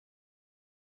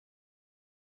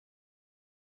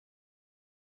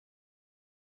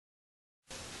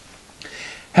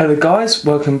Hello guys,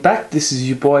 welcome back. This is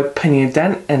your boy Penny and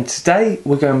Dan, and today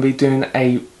we're going to be doing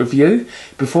a review.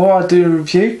 Before I do a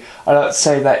review, I'd like to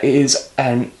say that it is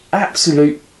an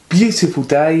absolute beautiful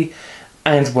day,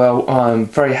 and well, I'm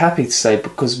very happy to say,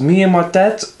 because me and my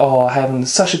dad are having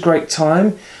such a great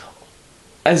time.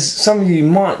 As some of you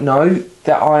might know,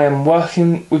 that I am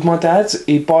working with my dad.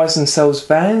 He buys and sells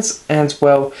vans, and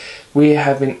well, we're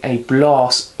having a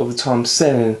blast of the time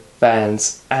selling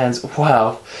vans, and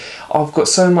wow, I've got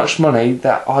so much money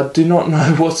that I do not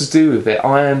know what to do with it.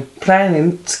 I am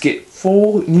planning to get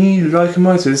 4 new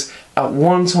locomotives at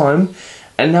one time,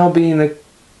 and that'll be in an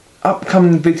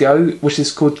upcoming video which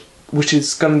is going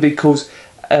to be called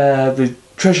the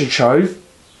Treasure Trove.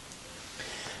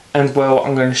 And well,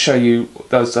 I'm going to show you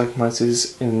those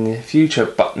locomotives in the future,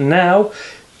 but now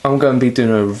I'm going to be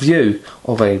doing a review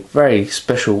of a very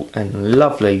special and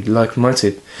lovely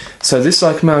locomotive. So this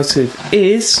locomotive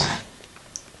is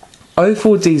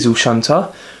 04 diesel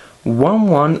shunter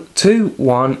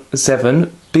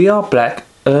 11217 BR black,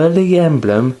 early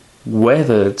emblem,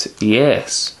 weathered,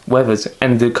 yes, weathered,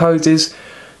 and the code is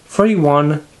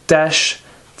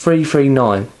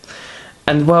 31-339.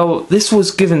 And well, this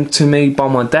was given to me by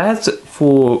my dad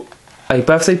for a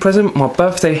birthday present. My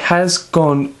birthday has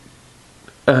gone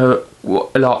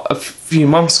like a few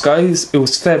months ago. It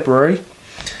was February,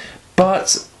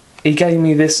 but he gave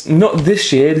me this not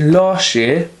this year, last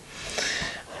year.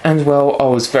 And well, I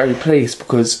was very pleased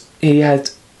because he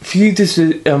had few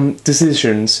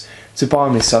decisions to buy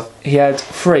me stuff. He had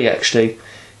 3 actually.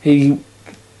 He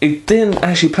didn't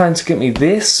actually plan to get me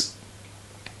this.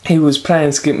 He was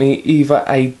planning to get me either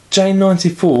a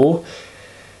J94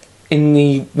 in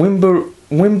the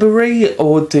Wimbury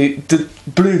or the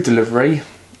blue delivery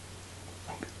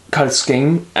colour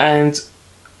scheme, and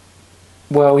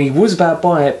well, he was about to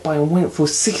buy it, but I went for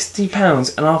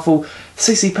 £60, and I thought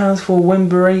 £60 for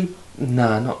Wimbury?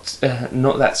 No, not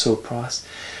that sort of price.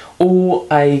 Or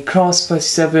a Class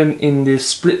 37 in the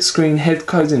split screen head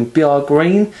code in BR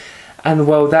green. And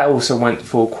well, that also went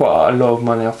for quite a lot of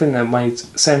money. I think that made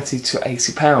 £70 to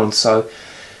 £80. So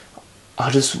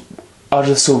I just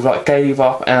sort of like gave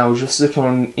up, and I was just looking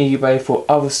on eBay for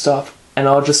other stuff, and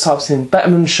I just typed in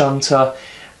Bachmann shunter,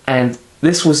 and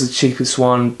this was the cheapest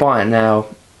one. Buy it now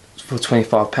for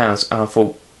 £25. And I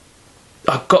thought,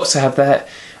 I've got to have that.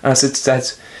 And I said to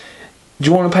Dad, do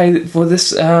you want to pay for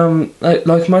this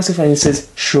locomotive? And he says,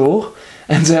 sure.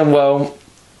 And then well,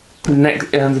 the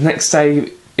next day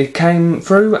it came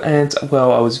through, and well,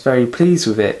 I was very pleased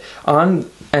with it. And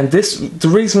the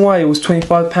reason why it was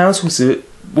 £25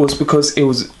 was because it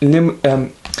was a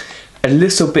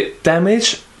little bit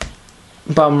damaged,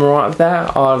 but I'm alright with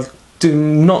that. I do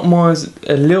not mind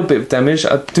a little bit of damage.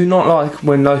 I do not like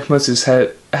when locomotives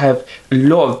have a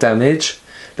lot of damage,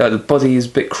 like the body is a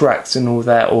bit cracked and all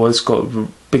that, or it's got a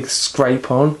big scrape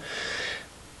on.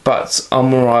 But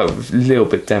I'm alright with a little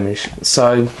bit damage.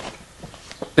 So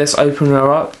let's open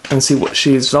her up and see what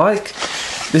she is like.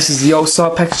 This is the old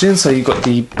style packaging, so you've got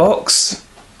the box,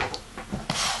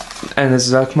 and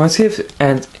there's a locomotive,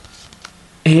 and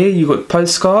here you've got the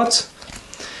postcard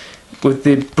with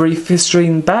the brief history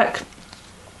in the back.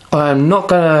 I'm not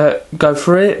going to go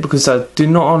through it because I do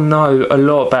not know a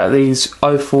lot about these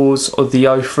 04s or the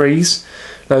 03s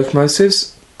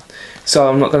locomotives, so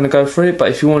I'm not going to go through it. But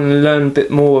if you want to learn a bit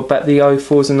more about the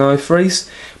 04s and 03s,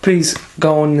 please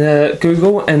go on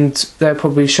Google, and they'll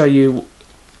probably show you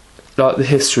like the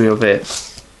history of it.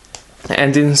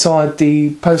 And inside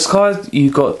the postcard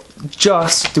you got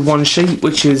just the one sheet,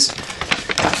 which is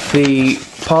the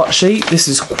part sheet. This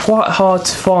is quite hard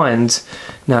to find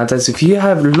nowadays. If you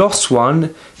have lost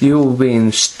one, you will be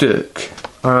in stuck.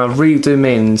 I really do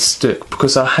mean stuck,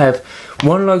 because I have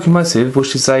one locomotive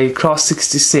which is a Class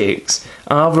 66,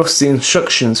 and I've lost the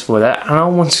instructions for that, and I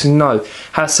wanted to know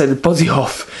how to take the body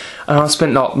off, and I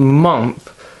spent like a month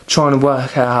trying to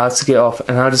work out how to get off,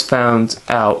 and I just found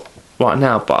out right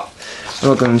now. But I'm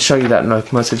not going to show you that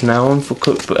locomotive now for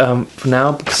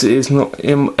now, because it is not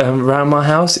around my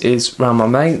house. It is around my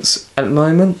mate's at the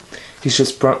moment. He's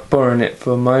just borrowing it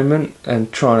for a moment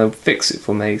and trying to fix it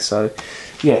for me. So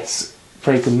yes,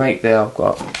 very good mate there I've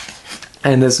got.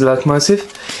 And there's the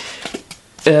locomotive.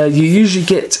 You usually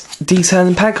get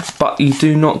detailing pack, but you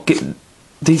do not get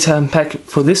detailing pack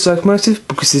for this locomotive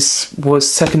because this was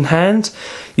second hand.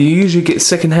 You usually get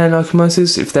second hand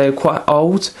locomotives if they're quite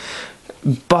old,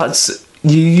 but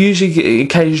you usually get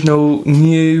occasional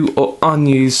new or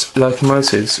unused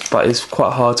locomotives, but it's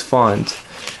quite hard to find.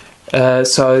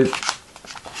 So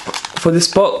for this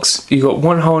box, you got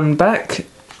one hole in the back,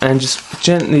 and just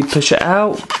gently push it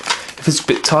out. If it's a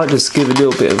bit tight, just give it a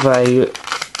little bit of a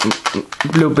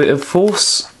little bit of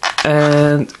force,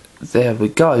 and there we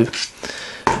go.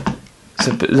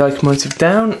 So put the locomotive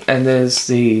down, and there's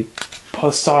the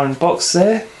polystyrene box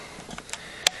there,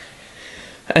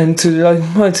 and to the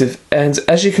locomotive. And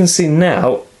as you can see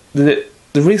now, the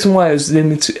reason why it was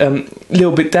limited,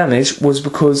 little bit damaged, was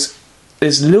because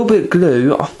there's a little bit of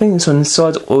glue. I think it's on this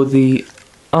side or the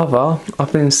other. I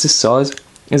think it's this side.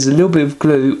 There's a little bit of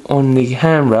glue on the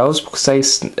handrails because they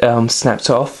snapped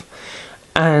off,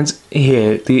 and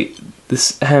here the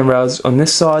handrails on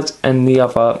this side and the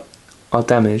other are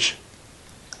damaged.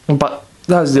 But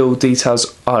those little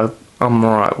details I'm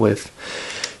alright with.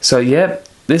 So yeah,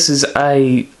 this is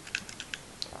a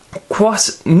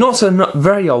quite not a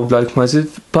very old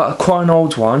locomotive, but quite an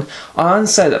old one. I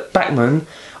understand that Bachmann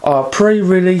are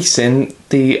pre-releasing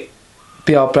the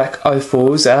BR Black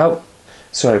 04s out.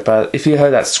 Sorry, but if you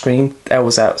heard that scream, that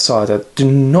was outside. I do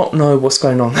not know what's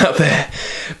going on out there,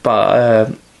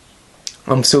 but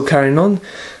I'm still carrying on.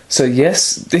 So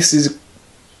yes,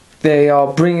 they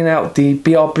are bringing out the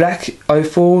BR Black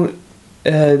 04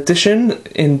 edition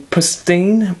in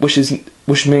pristine, which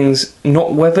means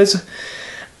not weathered.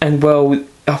 And well,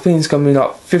 I think it's going to be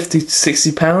like £50 to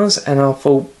 £60, and I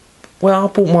thought, well, I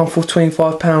bought one for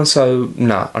 £25, so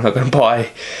no, I'm not going to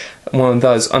buy one of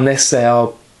those unless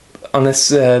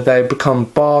they become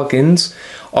bargains.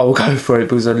 I will go for it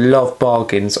because I love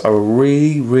bargains. I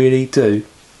really do.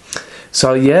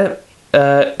 So yeah,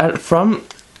 at the front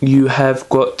you have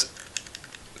got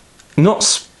not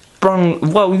sprung.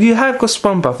 Well, you have got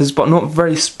sprung buffers, but not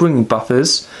very springy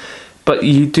buffers. But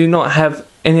you do not have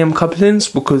NM couplings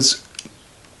because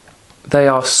they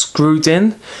are screwed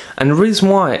in, and the reason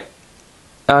why.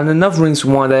 And another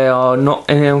reason why they are not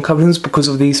NM couplings because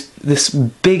of this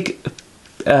big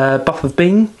buffer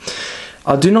beam.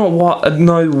 I do not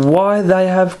know why they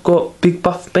have got big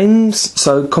buffer beams,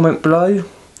 so comment below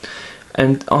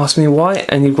and ask me why.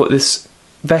 And you've got this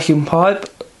vacuum pipe,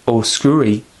 or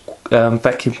screwy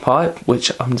vacuum pipe,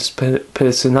 which I'm just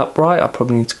putting upright. I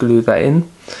probably need to glue that in.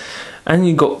 And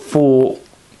you've got four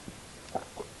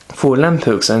lamp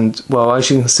hooks, and well, as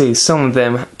you can see, some of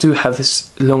them do have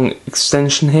this long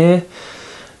extension here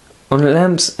on the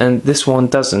lamps, and this one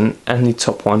doesn't, and the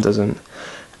top one doesn't.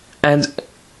 And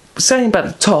saying about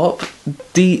the top,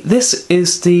 this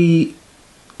is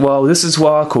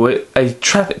what I call it, a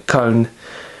traffic cone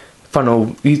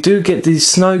funnel. You do get the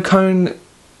snow cone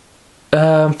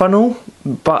funnel,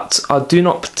 but I do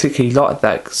not particularly like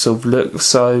that sort of look,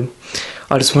 so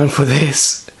I just went for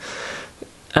this.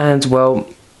 And well,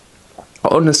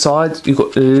 on the side you've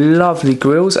got lovely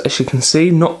grills, as you can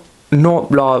see, not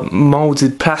like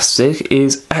moulded plastic,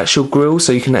 is actual grill,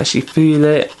 so you can actually feel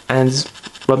it and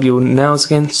rub your nails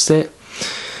against it.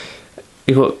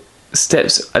 You've got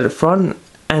steps at the front,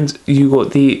 and you've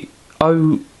got the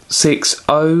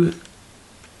 060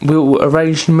 wheel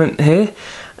arrangement here.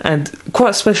 And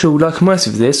quite special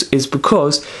locomotive this is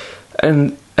because,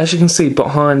 and as you can see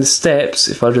behind the steps,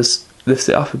 if I just lift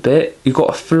it up a bit, you've got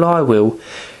a flywheel.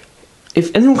 If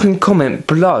anyone can comment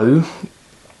below,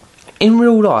 in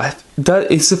real life,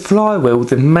 is the flywheel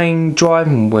the main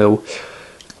driving wheel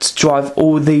to drive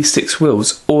all these 6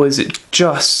 wheels, or is it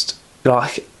just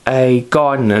like a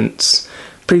guidance?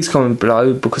 Please comment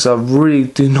below because I really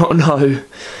do not know.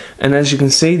 And as you can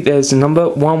see, there's the number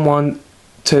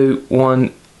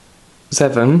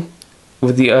 11217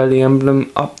 with the early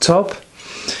emblem up top.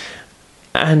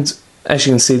 And as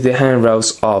you can see, the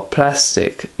handrails are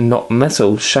plastic, not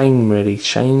metal. Shame, really.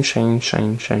 Shame.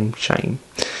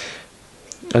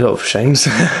 A lot of shames.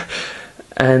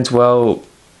 And well,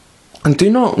 I do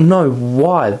not know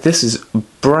why this is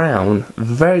brown.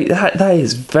 That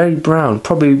is very brown.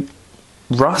 Probably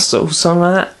rust or something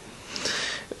like that.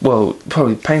 Well,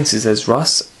 probably painted as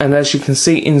rust. And as you can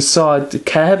see inside the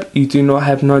cab, you do not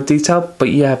have no detail, but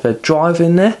you have a drive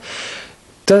in there.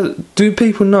 Does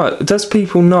people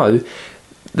know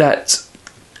that,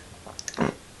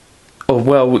 or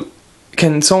well,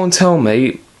 can someone tell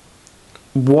me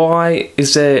why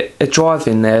is there a drive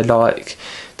in there? Like,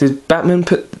 did Bachmann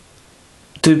put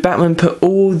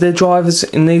all their drivers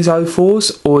in these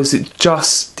 04s, or is it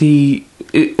just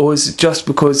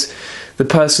because the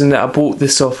person that I bought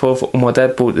this off of, or my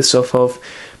dad bought this off of,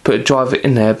 put a driver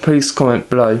in there? Please comment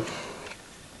below.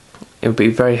 It would be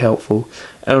very helpful.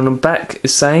 And on the back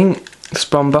is saying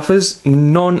sprung buffers,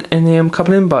 non-NEM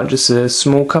coupling, but just a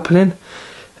small coupling,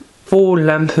 4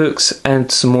 lamp hooks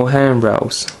and some more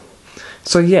handrails.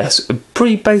 So yes, a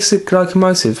pretty basic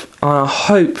locomotive.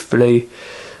 Hopefully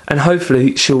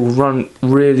she'll run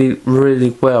really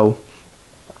well.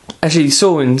 Actually, you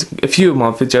saw in a few of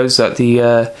my videos that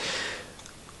the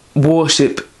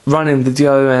warship running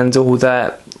video and all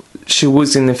that. She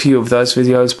was in a few of those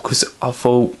videos because I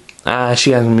thought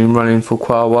she hasn't been running for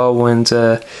quite a while, and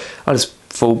I just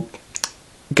thought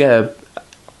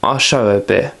I'll show her a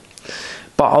bit.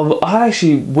 But I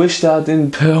actually wish that I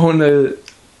didn't put her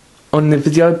on the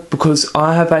video, because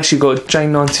I have actually got a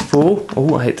J94.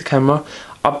 Oh, I hit the camera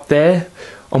up there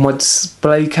on my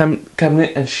display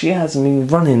cabinet, and she hasn't been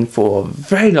running for a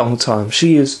very long time.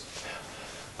 She is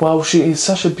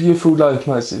such a beautiful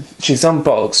locomotive. She's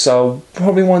unboxed, so I'll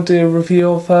probably want to do a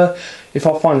review of her. If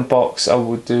I find a box, I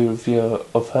will do a review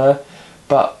of her.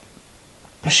 But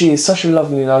she is such a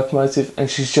lovely locomotive, and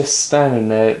she's just standing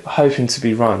there hoping to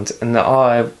be run. And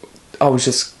I was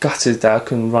just gutted that I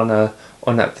couldn't run her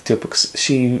on that video, because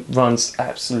she runs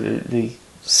absolutely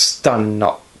stunning,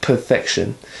 not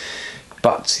perfection.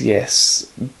 But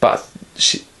yes,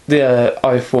 the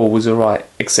i4 was alright,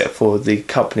 except for the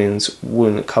couplings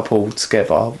wouldn't couple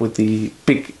together with the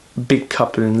big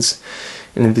couplings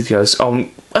in the videos.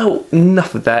 Well,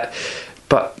 enough of that.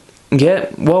 But yeah,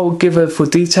 what I'll give her for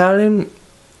detailing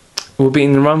will be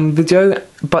in the run video.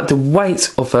 But the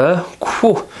weight of her,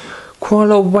 quite a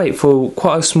lot of weight for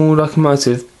quite a small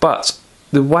locomotive. But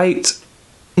the weight,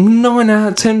 9 out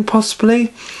of 10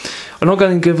 possibly. I'm not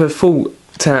going to give her full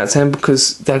 10 out of 10,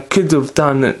 because they could have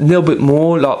done a little bit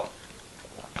more, like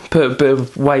put a bit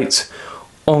of weight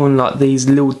on like these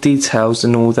little details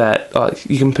and all that. Like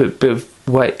you can put a bit of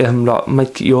weight, like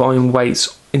make your own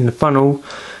weights in the funnel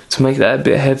to make that a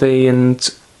bit heavy,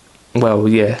 and well,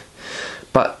 yeah.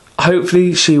 But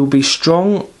hopefully she will be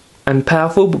strong and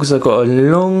powerful, because I've got a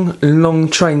long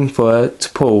train for her to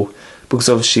pull, because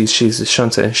obviously she's a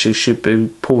shunter and she should be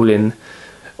pulling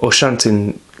or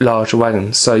shunting larger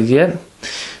wagons. So yeah,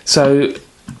 so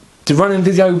the running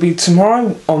video will be tomorrow,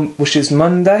 which is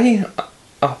Monday.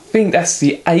 I think that's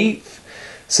the 8th.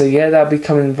 So yeah, that'll be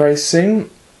coming very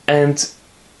soon. And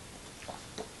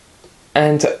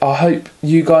I hope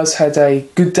you guys had a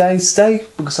good day today,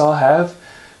 because I have.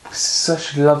 It's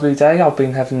such a lovely day. I've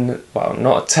been having, well,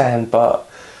 not a tan, but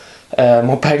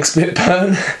my back's a bit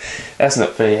burnt. That's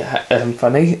not very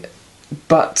funny.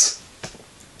 But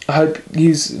I hope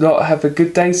you lot have a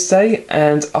good day today,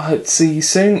 and I hope to see you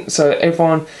soon. So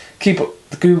everyone, keep up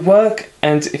the good work,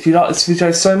 and if you like this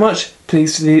video so much,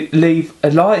 please leave a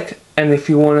like, and if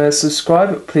you want to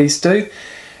subscribe, please do.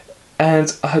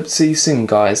 And I hope to see you soon,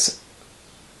 guys.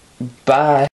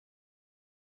 Bye.